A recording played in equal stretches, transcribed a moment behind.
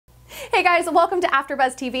Hey guys, welcome to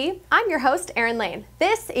AfterBuzz TV. I'm your host, Erin Lane.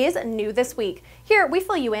 This is New This Week. Here, we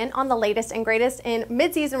fill you in on the latest and greatest in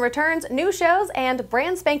mid-season returns, new shows, and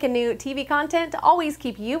brand spanking new TV content to always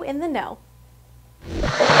keep you in the know.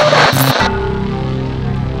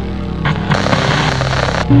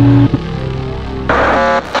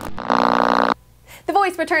 The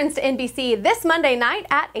Voice returns to NBC this Monday night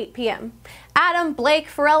at 8 p.m. Adam, Blake,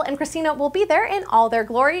 Pharrell, and Christina will be there in all their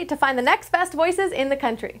glory to find the next best voices in the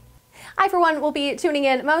country. I, for one, will be tuning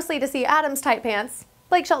in mostly to see Adam's tight pants,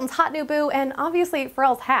 Blake Shelton's hot new boo, and obviously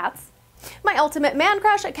Pharrell's hats. My ultimate man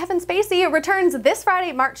crush, Kevin Spacey, returns this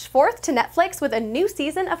Friday, March 4th to Netflix with a new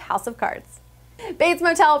season of House of Cards. Bates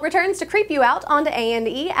Motel returns to creep you out onto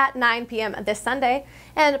A&E at 9 p.m. this Sunday.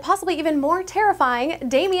 And possibly even more terrifying,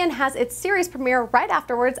 Damien has its series premiere right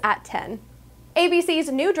afterwards at 10. ABC's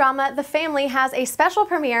new drama, The Family, has a special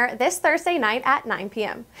premiere this Thursday night at 9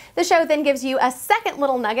 p.m. The show then gives you a second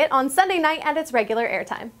little nugget on Sunday night at its regular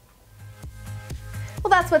airtime. Well,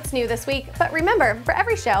 that's what's new this week, but remember, for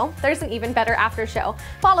every show, there's an even better after show.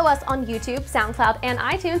 Follow us on YouTube, SoundCloud, and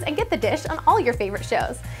iTunes and get the dish on all your favorite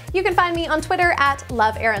shows. You can find me on Twitter at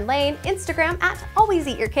 @LoveErinLane, Instagram at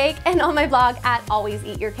AlwaysEatYourCake, and on my blog at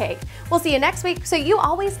AlwaysEatYourCake. We'll see you next week so you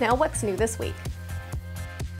always know what's new this week.